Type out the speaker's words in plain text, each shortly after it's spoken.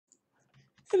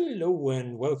Hello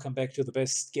and welcome back to the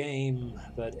best game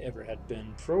that ever had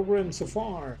been programmed so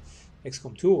far.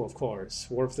 XCOM2, of course,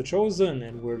 War of the Chosen,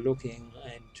 and we're looking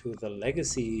into the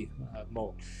Legacy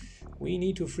mode. We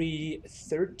need to free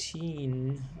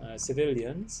 13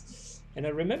 civilians, and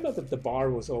I remember that the bar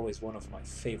was always one of my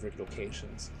favorite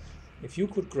locations. If you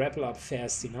could grapple up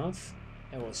fast enough,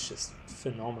 it was just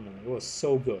phenomenal. It was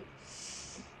so good.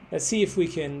 Let's see if we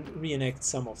can reenact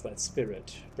some of that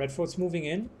spirit. Bradford's moving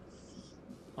in.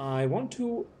 I want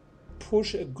to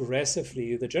push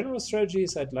aggressively. The general strategy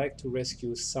is I'd like to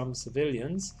rescue some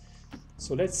civilians.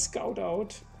 So let's scout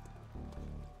out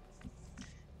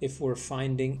if we're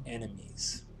finding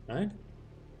enemies, right?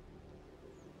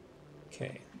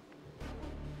 Okay.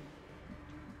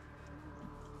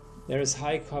 There is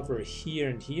high cover here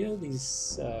and here.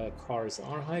 These cars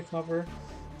are high cover.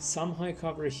 Some high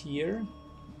cover here.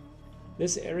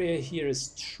 This area here is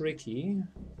tricky.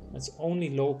 It's only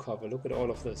low cover. Look at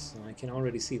all of this. I can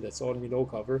already see that's only low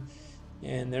cover.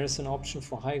 And there's an option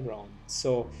for high ground.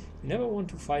 So you never want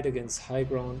to fight against high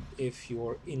ground if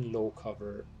you're in low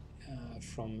cover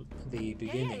from the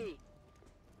beginning.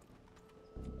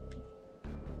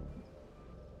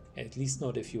 At least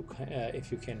not if you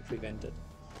can prevent it.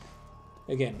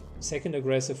 Again, second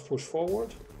aggressive push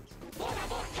forward.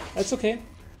 That's okay.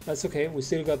 That's okay. We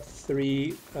still got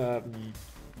three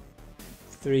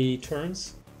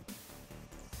turns.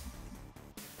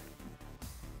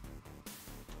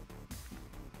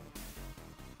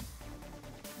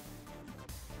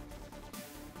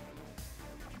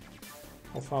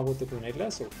 How far would the grenade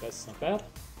last? Oh, that's not bad.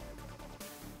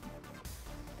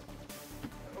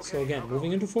 So again,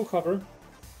 moving into full cover.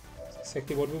 That's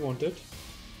exactly what we wanted.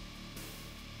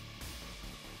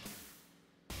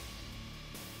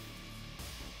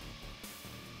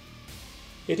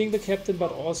 Hitting the captain,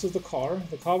 but also the car.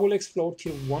 The car will explode,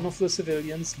 kill one of the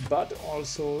civilians, but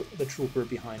also the trooper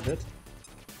behind it.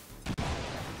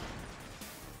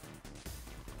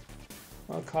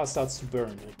 Well, car starts to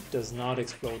burn. It does not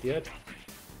explode yet.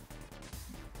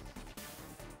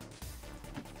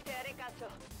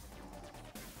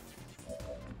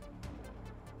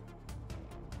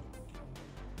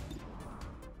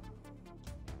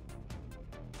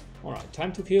 Alright,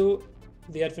 time to kill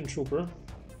the advent trooper.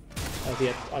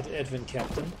 The advent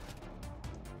captain.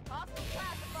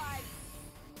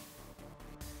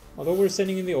 Although we're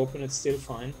standing in the open, it's still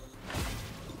fine.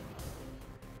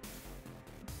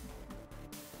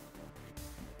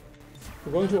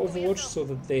 We're going to Overwatch so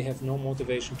that they have no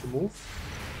motivation to move.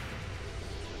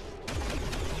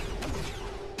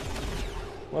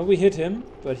 Well, we hit him,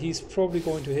 but he's probably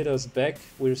going to hit us back.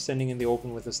 We're standing in the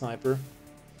open with a sniper.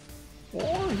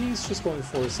 Or he's just going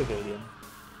for a civilian.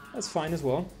 That's fine as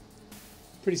well.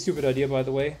 Pretty stupid idea, by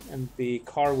the way. And the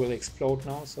car will explode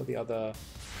now, so the other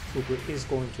trooper is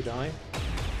going to die.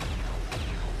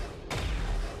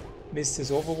 Missed his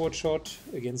Overwatch shot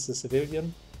against the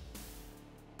civilian.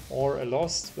 Or a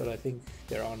lost, but I think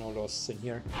there are no losts in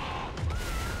here.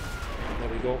 There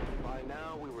we go. By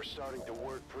now, we were starting to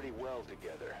work pretty well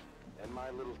together. And my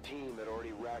little team had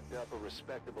already racked up a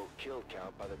respectable kill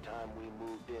count by the time we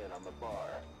moved in on the bar.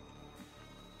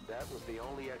 That was the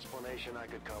only explanation I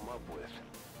could come up with,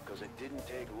 because it didn't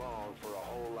take long for a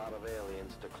whole lot of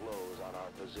aliens to close on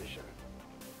our position.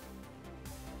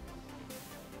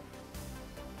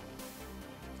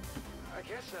 I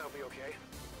guess that'll be okay.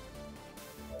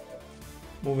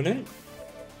 Moving in.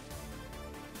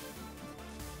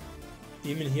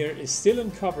 Demon here is still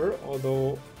in cover,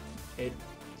 although it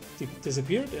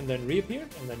disappeared and then reappeared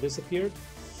and then disappeared.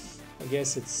 I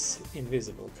guess it's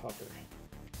invisible cover.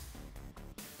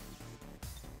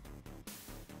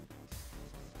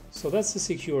 So that's a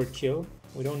secured kill.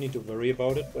 We don't need to worry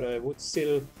about it, but I would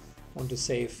still want to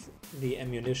save the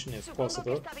ammunition if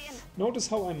possible. Notice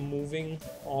how I'm moving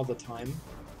all the time.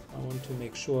 I want to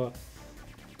make sure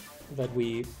that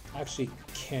we actually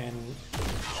can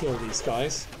kill these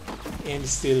guys and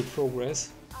still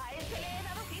progress.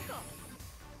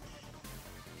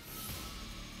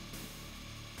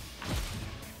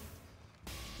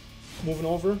 Moving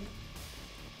over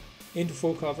into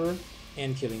full cover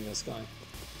and killing this guy.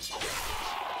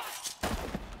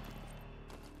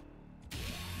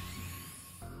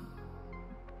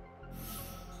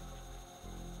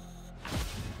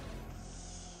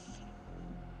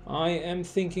 I am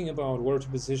thinking about where to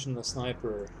position the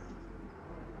sniper.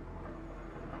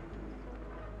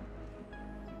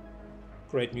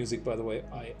 Great music, by the way.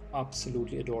 I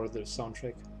absolutely adore the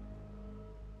soundtrack.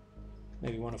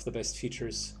 Maybe one of the best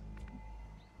features.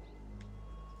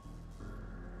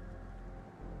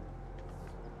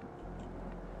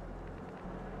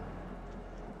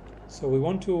 So we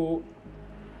want to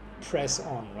press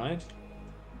on, right?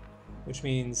 Which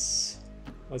means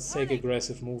let's take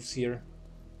aggressive moves here.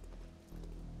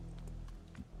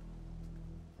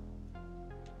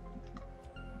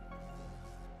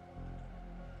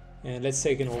 And let's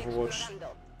take an Overwatch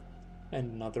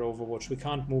and another Overwatch. We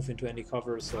can't move into any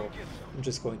cover, so I'm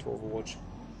just going to Overwatch.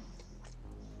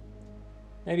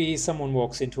 Maybe someone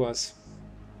walks into us.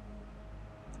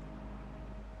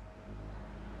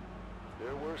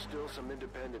 There were still some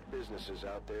independent businesses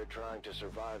out there trying to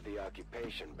survive the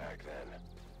occupation back then.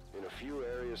 In a few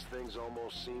areas, things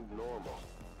almost seemed normal,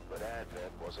 but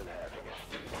Advent wasn't having it.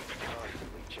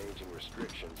 Constantly changing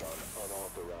restrictions on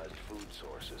unauthorized food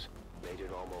sources made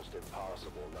it almost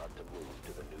impossible not to move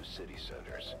to the new city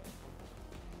centers.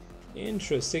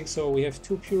 Interesting, so we have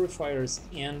 2 purifiers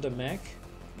and a mech.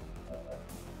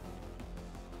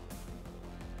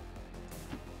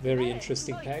 Very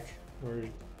interesting pack. We're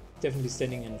definitely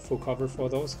standing in full cover for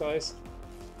those guys.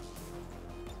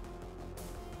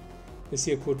 This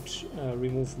here could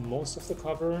remove most of the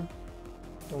cover.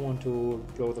 Don't want to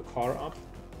blow the car up.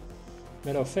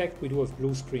 Matter of fact, we do have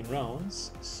blue screen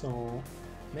rounds, so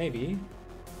maybe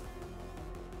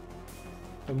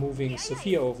by moving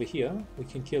Sophia over here, we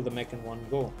can kill the mech in one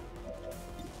go.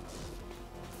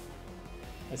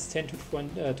 That's 10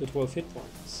 to 12 hit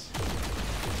points.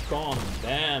 Gone.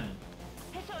 Damn.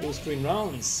 Blue screen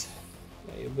rounds.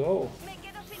 There you go.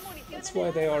 That's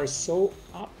why they are so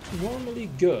abnormally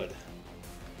good.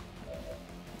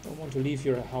 Don't want to leave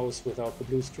your house without the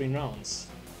blue screen rounds.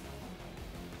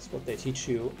 That's what they teach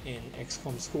you in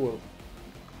XCOM school.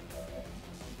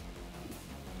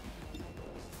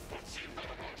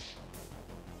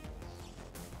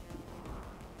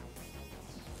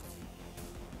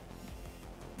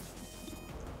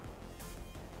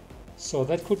 So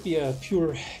that could be a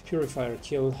purifier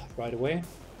kill right away.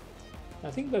 I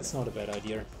think that's not a bad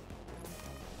idea.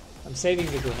 I'm saving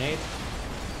the grenade.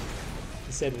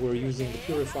 Instead we're using the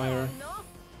purifier,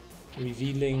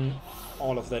 revealing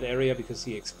all of that area because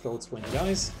he explodes when he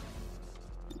dies.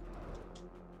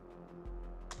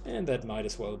 And that might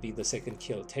as well be the second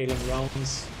kill. Tailing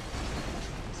rounds.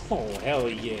 Oh hell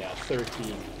yeah,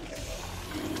 13.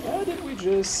 Did we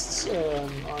just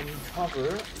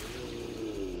uncover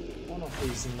one of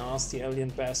these nasty alien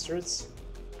bastards?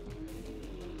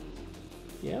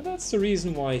 Yeah, that's the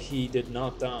reason why he did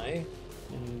not die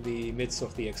in the midst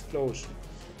of the explosion.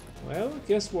 Well,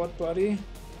 guess what, buddy?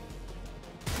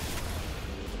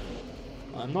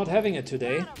 I'm not having it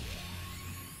today.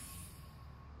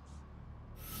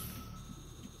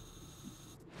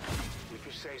 If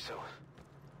you say so.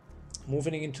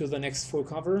 Moving into the next full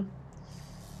cover.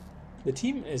 The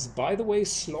team is, by the way,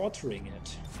 slaughtering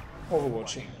it.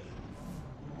 Overwatching.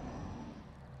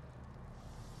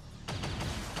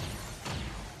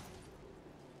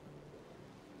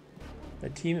 The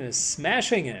team is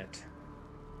smashing it.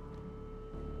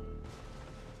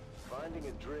 Finding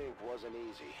a drink wasn't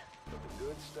easy, but the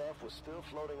good stuff was still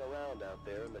floating around out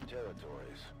there in the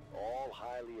territories. All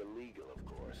highly illegal, of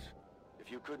course.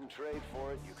 If you couldn't trade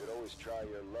for it, you could always try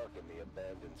your luck in the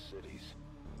abandoned cities.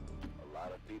 A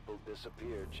lot of people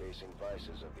disappeared chasing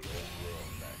vices of the old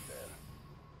world back then.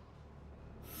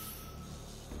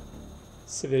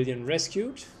 Civilian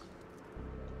rescued.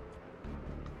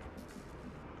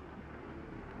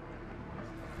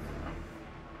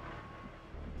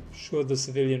 Sure, the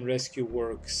civilian rescue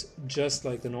works just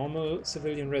like the normal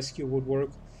civilian rescue would work,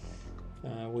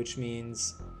 which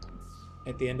means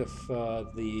at the end of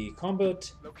the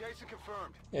combat, Location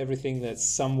confirmed. everything that's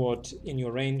somewhat in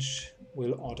your range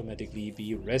will automatically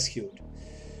be rescued.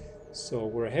 So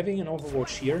we're having an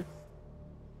Overwatch here.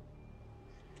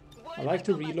 I like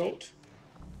to reload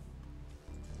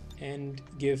and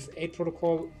give aid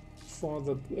protocol for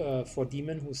the for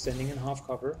Demon who's standing in half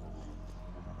cover.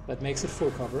 That makes it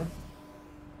full cover.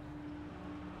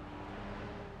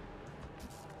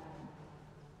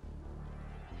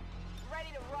 Ready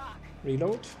to rock.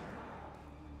 Reload.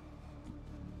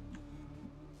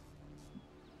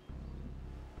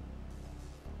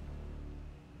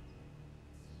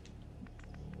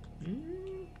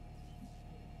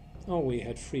 Oh, we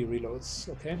had 3 reloads,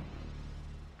 okay.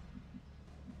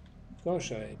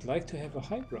 Gosh, I'd like to have a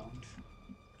high ground.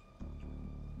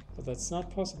 But that's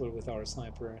not possible with our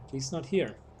sniper, at least not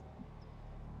here.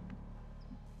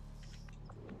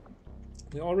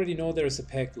 We already know there's a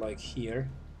pack like here,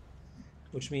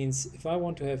 which means if I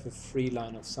want to have a free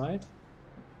line of sight,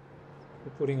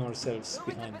 we're putting ourselves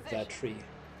behind that tree.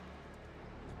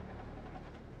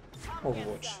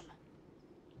 Overwatch.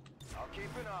 I'll keep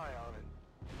an eye on it.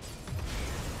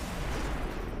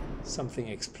 Something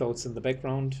explodes in the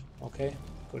background. Okay,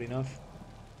 good enough.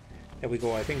 There we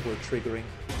go, I think we're triggering.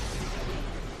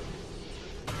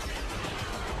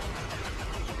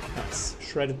 Nice.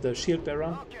 Shredded the shield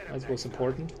bearer. That was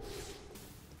important.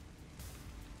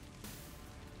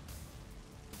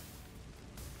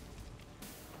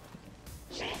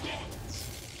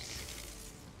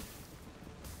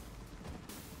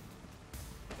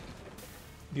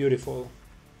 Beautiful.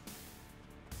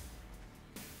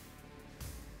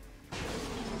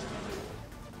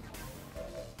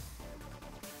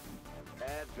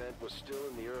 Advent was still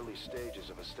in the early stages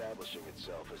of establishing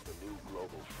itself as the new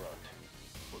global front.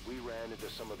 But we ran into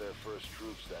some of their first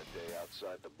troops that day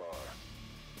outside the bar.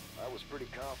 I was pretty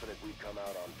confident we'd come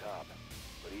out on top,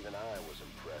 but even I was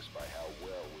impressed by how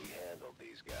well we handled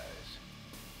these guys.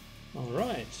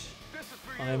 Alright.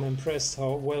 I am impressed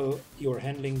how well you're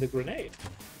handling the grenade.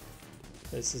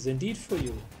 This is indeed for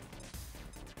you.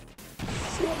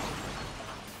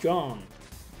 Gone.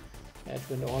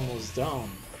 Advent almost down.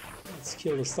 Let's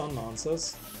kill the stun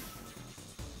lancers.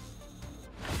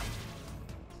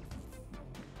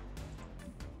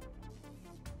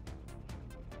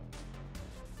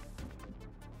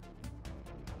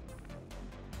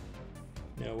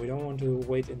 No, we don't want to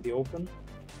wait in the open.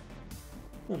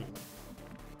 No.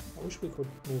 I wish we could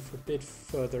move a bit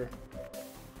further.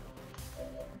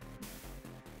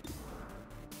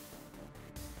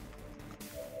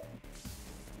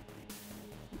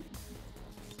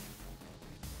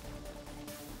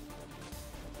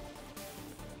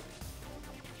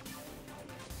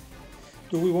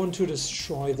 Do we want to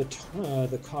destroy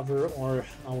the cover, or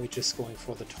are we just going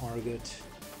for the target?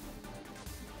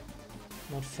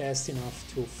 Not fast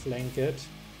enough to flank it.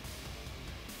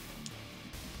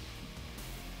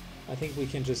 I think we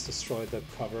can just destroy the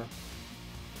cover.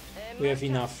 We have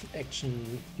enough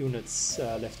action units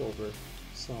left over,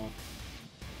 so...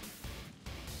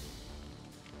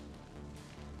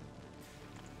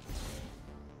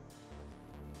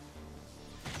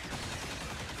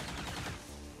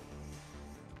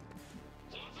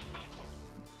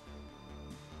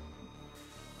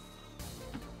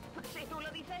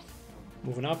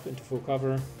 Moving up into full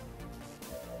cover.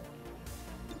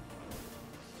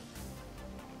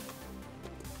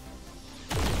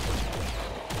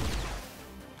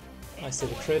 Nice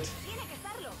little crit.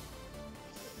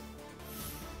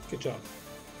 Good job.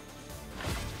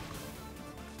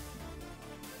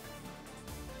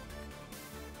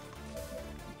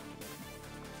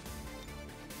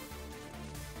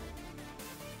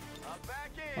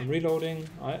 I'm reloading.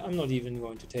 I'm not even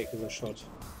going to take the shot.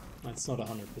 It's not a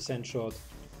 100% shot.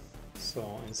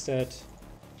 So instead,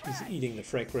 he's eating the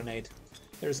frag grenade.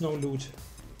 There's no loot.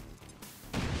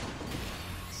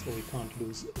 So we can't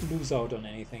lose out on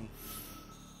anything.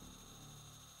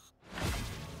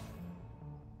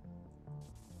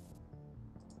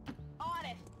 On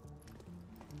it.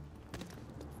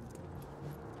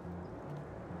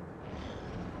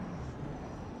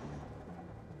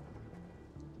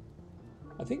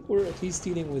 I think we're at least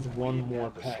dealing with one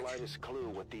more The pack. slightest clue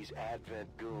what these Advent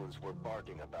goons were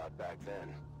barking about back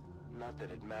then. Not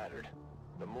that it mattered.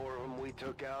 The more of them we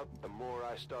took out, the more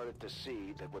I started to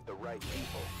see that with the right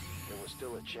people, there was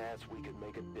still a chance we could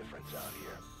make a difference out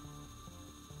here.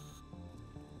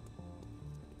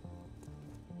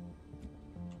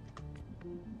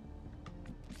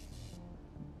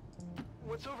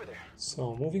 What's over there?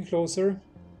 So moving closer.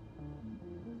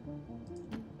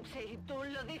 Si tú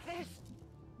lo dices.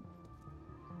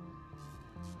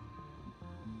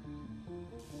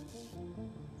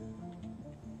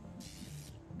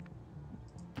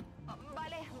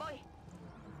 Vale, voy.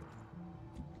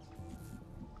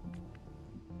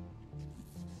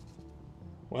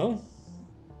 Well,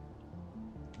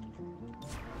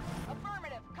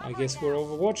 I guess we're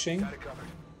overwatching. Got it covered.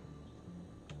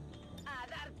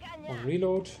 On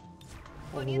reload,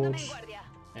 Overwatch,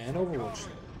 and Overwatch.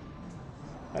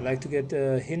 I'd like to get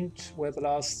a hint where the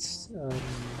last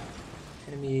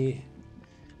enemy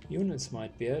units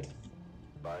might be at.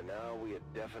 By now, we had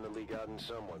definitely gotten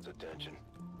someone's attention.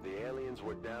 The aliens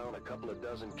were down a couple of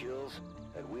dozen kills,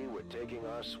 and we were taking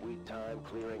our sweet time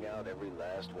clearing out every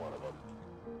last one of them.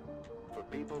 For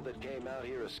people that came out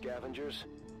here as scavengers,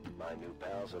 my new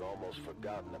pals had almost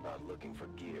forgotten about looking for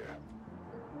gear.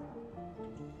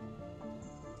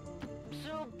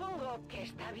 Supongo que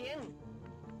está bien.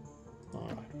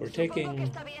 Alright, we're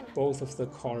taking both of the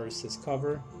cars as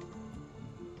cover.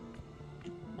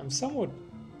 I'm somewhat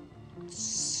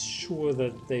sure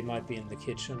that they might be in the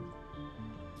kitchen.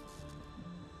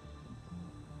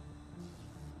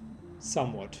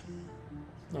 Somewhat.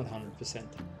 Not 100%.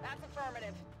 That's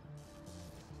affirmative.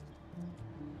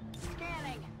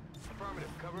 Scanning.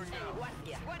 Affirmative, covering El now.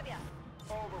 guardia. Guardia.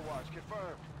 Overwatch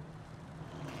confirmed.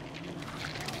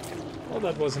 Well,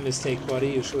 that was a mistake, buddy.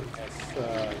 You shouldn't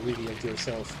have revealed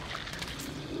yourself.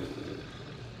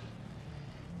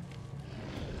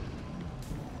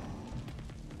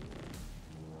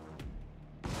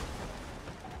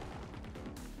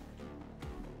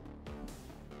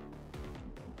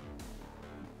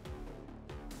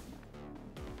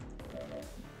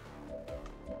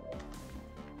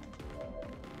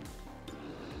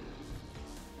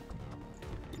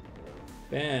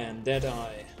 Bam,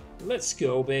 Deadeye. Let's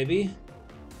go, baby.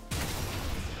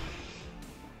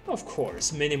 Of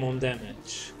course, minimum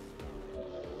damage.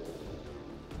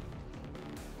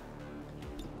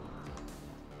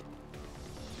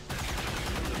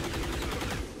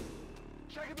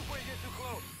 Check it before you get too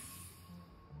close.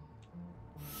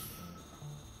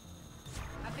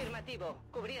 Afirmativo,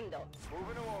 cubriendo.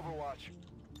 Moving to Overwatch.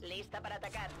 Lista para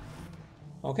atacar.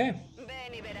 Okay.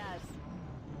 Ven y verás.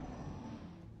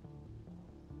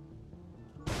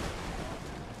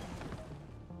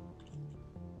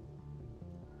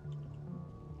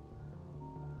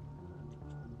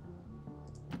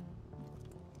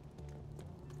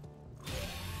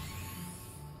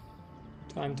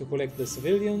 Time to collect the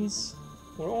civilians.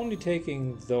 We're only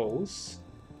taking those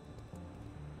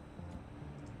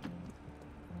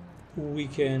who we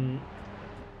can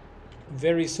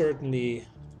very certainly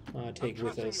take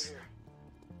with us.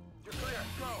 You're clear.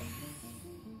 Go.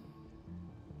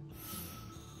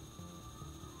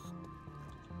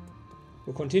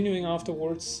 We're continuing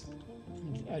afterwards.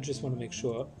 I just want to make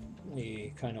sure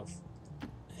we kind of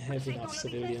have enough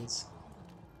civilians.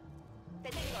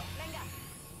 Te tengo, venga.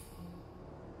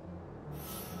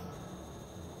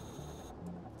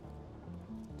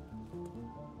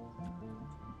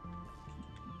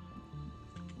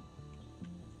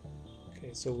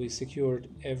 Okay, so we secured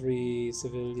every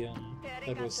civilian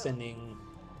that was standing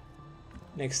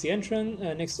next the entrance,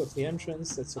 next of the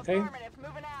entrance. That's okay. Affirmative,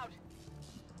 moving out.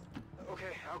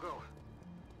 Okay, I'll go.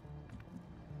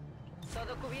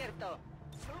 Todo cubierto.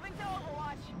 Moving to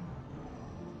Overwatch.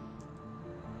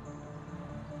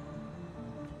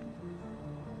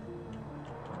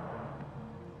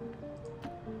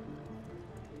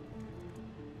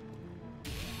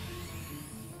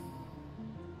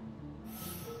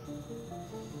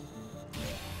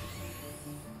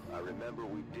 I remember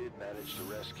we did manage to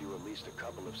rescue at least a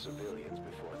couple of civilians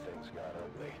before things got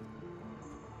ugly.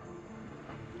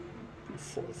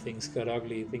 Before things got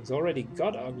ugly, things already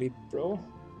got ugly, bro.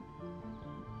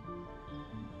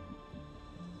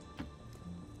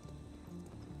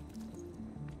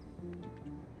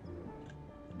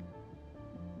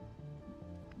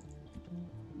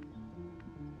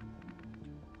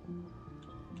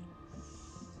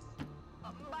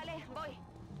 Vale, voy.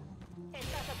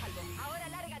 Estás a salvo. Ahora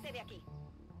lárgate de aquí.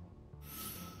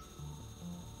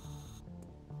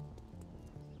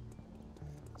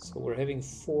 So we're having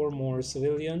 4 more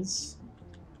civilians.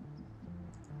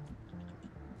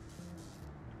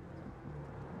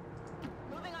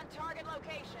 Moving on target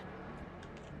location.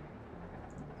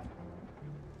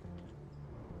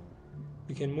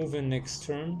 We can move in next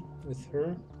turn with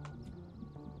her.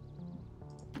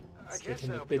 I Let's guess get him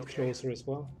a that'll be bit okay. closer as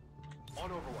well. On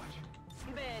Overwatch.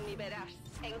 Ven y verás.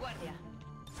 En guardia.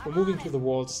 We're moving to the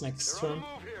walls next They're on turn.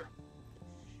 the move here.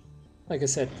 Like I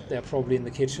said, they're probably in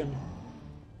the kitchen.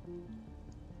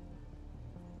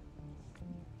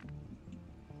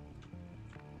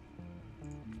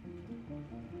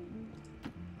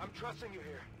 I'm trusting you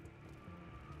here.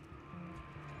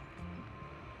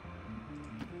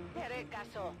 Te haré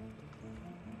caso.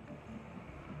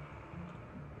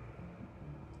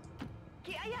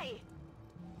 ¿Qué hay ahí?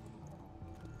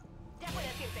 Ya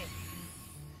puedes irte.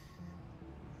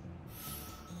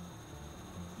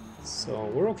 So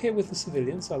we're okay with the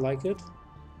civilians, I like it.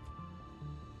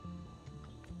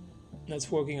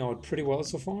 That's working out pretty well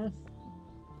so far.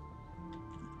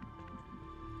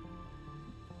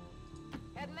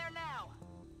 Heading there now.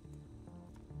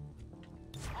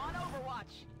 On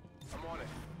Overwatch. I'm on it.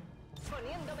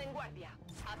 Poniéndome en guardia.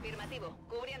 Afirmativo.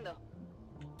 Cubriendo.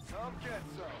 Come get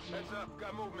some. Heads up.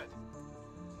 Got movement.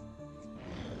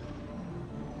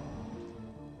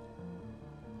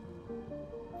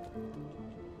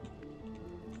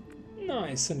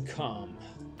 Nice and calm.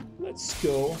 Let's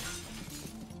go.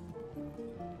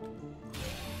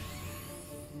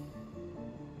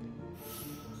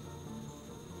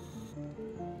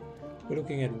 We're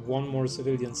looking at 1 more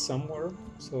civilian somewhere,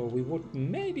 so we would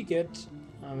maybe get,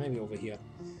 maybe over here.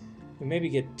 We maybe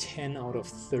get 10 out of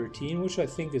 13, which I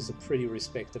think is a pretty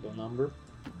respectable number.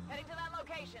 Heading to that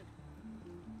location.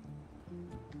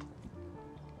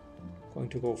 Going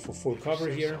to go for full cover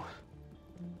Say here. so.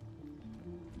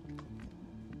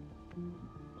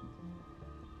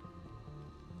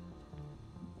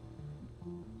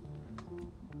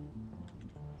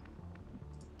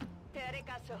 Hazme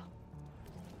caso.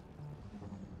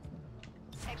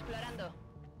 Explorando.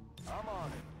 I'm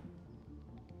on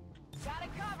it. Got it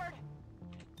covered.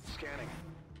 Scanning.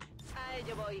 A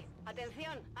ello voy.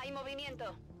 Atención, hay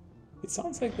movimiento. It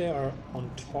sounds like they are on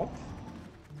top.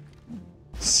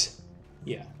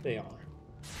 Yeah, they are.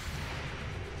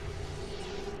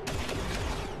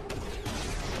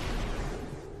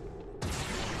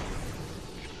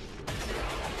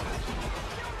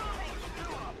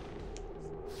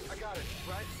 I got it,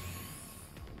 right?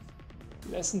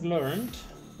 Lesson learned.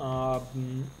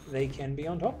 They can be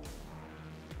on top.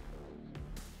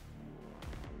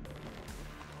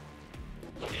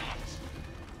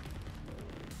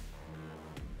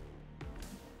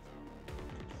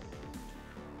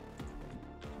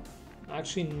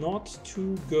 Actually, not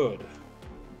too good.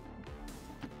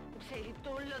 Si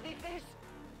tú lo dices.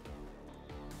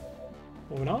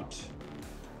 Moving out.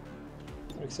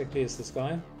 Where exactly is this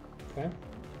guy? Okay.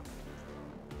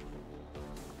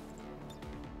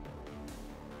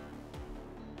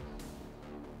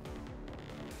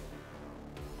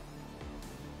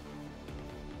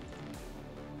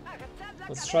 Agachad la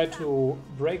Let's try cabeza. to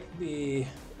break the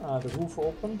roof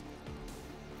open.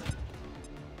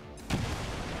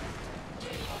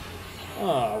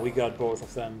 Ah, we got both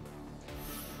of them.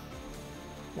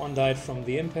 One died from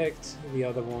the impact, the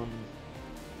other one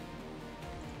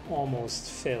almost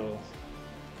fell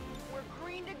We're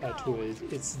green to go. to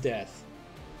its death.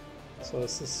 So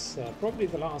this is probably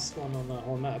the last one on the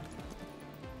whole map.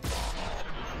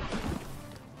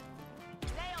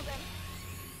 Nailed him.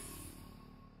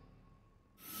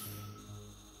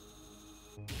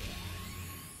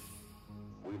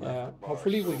 We left the bar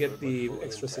Hopefully we get sober, the but fully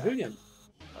extra intact. civilian.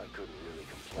 I couldn't really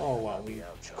complain Oh wow, about we the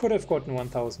outcome. could have gotten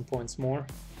 1000 points more.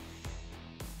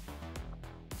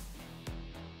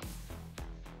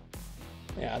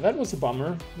 Yeah, that was a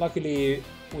bummer. Luckily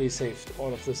we saved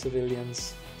all of the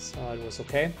civilians, so it was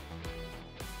okay.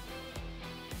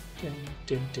 Dun,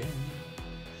 dun, dun.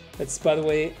 That's, by the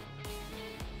way,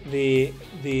 the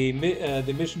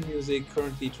mission music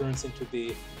currently turns into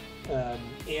the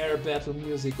air battle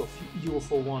music of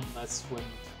UFO 1. That's when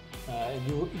in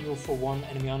UFO 1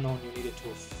 Enemy Unknown you needed to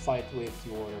fight with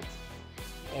your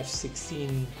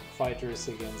F-16 fighters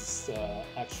against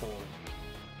actual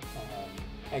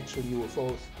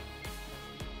UFOs,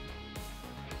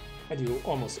 and you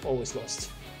almost always lost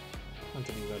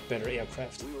until you got better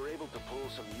aircraft. We were able to pull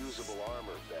some usable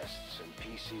armor vests and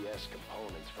PCS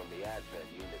components from the Advent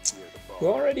units near the bar. We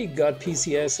already got There was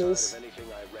no sign PCSs, of anything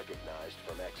I recognized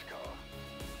from XCOM.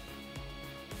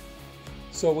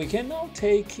 so we can now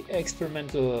take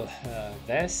experimental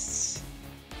vests.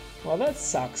 Well, that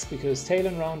sucks because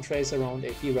Talon round, Tracer round,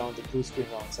 AP round, and blue screen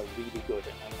rounds are really good,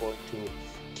 and I'm going to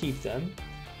keep them.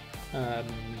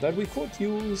 But we could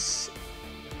use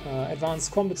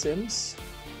advanced combat sims,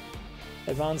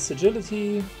 advanced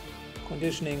agility,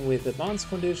 conditioning with advanced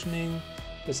conditioning,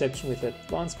 perception with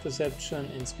advanced perception,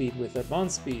 and speed with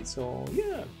advanced speed. So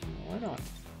yeah, why not?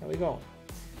 There we go.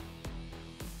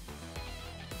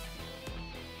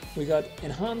 We got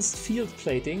enhanced field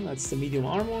plating, that's the medium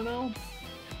armor now.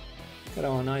 Got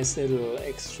our nice little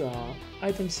extra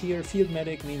items here. Field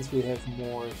medic means we have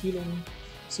more healing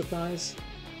supplies.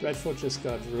 Bradford just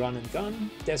got run and gun.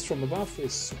 Death from above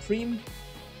is supreme.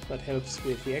 That helps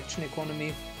with the action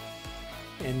economy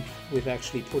and with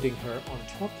actually putting her on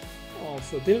top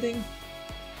of a building.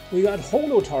 We got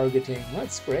holo targeting,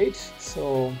 that's great.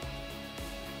 So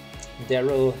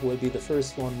Daryl will be the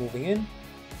first one moving in.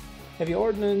 Heavy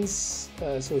ordnance,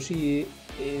 so she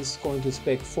is going to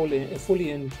spec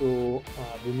fully into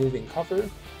removing cover.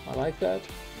 I like that.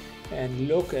 And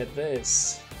look at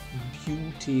this,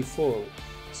 beautiful.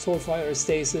 Soulfire,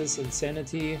 stasis,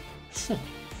 insanity. The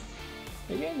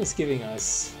game is giving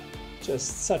us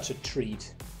just such a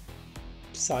treat.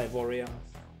 Psy Warrior,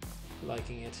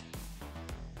 liking it.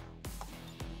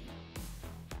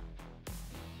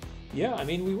 Yeah, I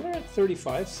mean, we were at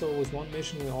 35, so with one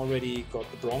mission we already got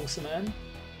the Bronze Man.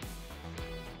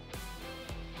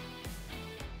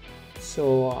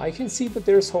 So I can see that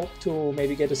there's hope to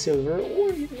maybe get a silver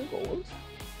or even a gold.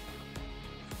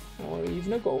 Or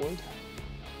even a gold.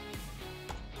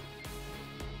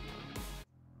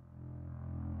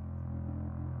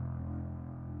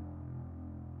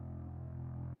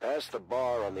 Past the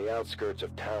bar on the outskirts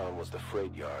of town was the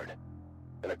freight yard.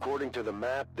 And according to the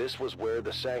map, this was where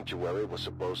the sanctuary was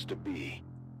supposed to be.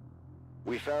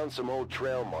 We found some old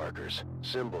trail markers,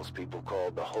 symbols people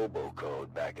called the hobo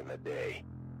code back in the day.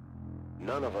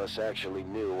 None of us actually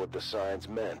knew what the signs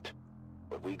meant,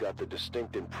 but we got the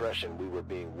distinct impression we were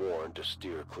being warned to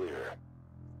steer clear.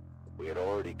 We had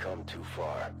already come too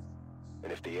far.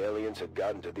 And if the aliens had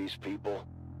gotten to these people,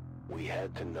 we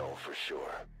had to know for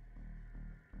sure.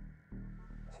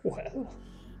 Well,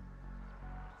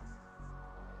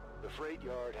 The freight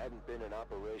yard hadn't been in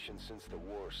operation since the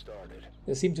war started.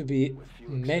 there seem to be With few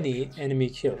many exceptions, enemy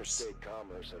kills. interstate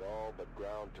commerce had all but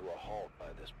ground to a halt by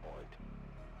this point.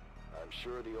 I'm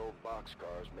sure the old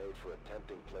boxcars made for a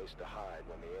tempting place to hide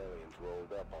when the aliens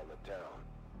rolled up on the town.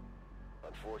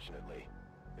 Unfortunately,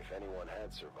 if anyone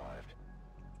had survived,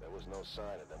 there was no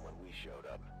sign of them when we showed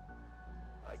up.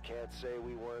 I can't say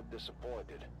we weren't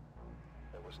disappointed.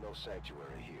 There was no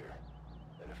sanctuary here,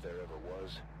 and if there ever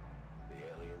was, the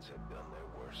aliens had done their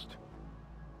worst.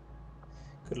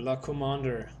 Good luck,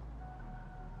 Commander.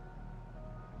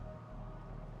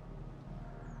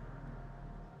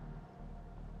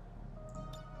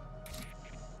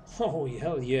 Oh,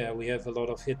 hell yeah, we have a lot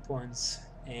of hit points,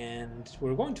 and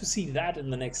we're going to see that in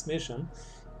the next mission.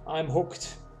 I'm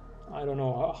hooked. I don't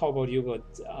know how about you, but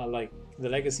like the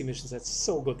legacy missions, that's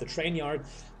so good. The train yard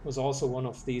was also one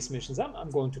of these missions. I'm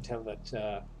going to tell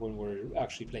that when we're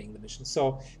actually playing the mission.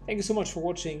 So thank you so much for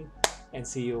watching, and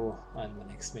see you on the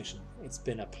next mission. It's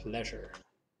been a pleasure.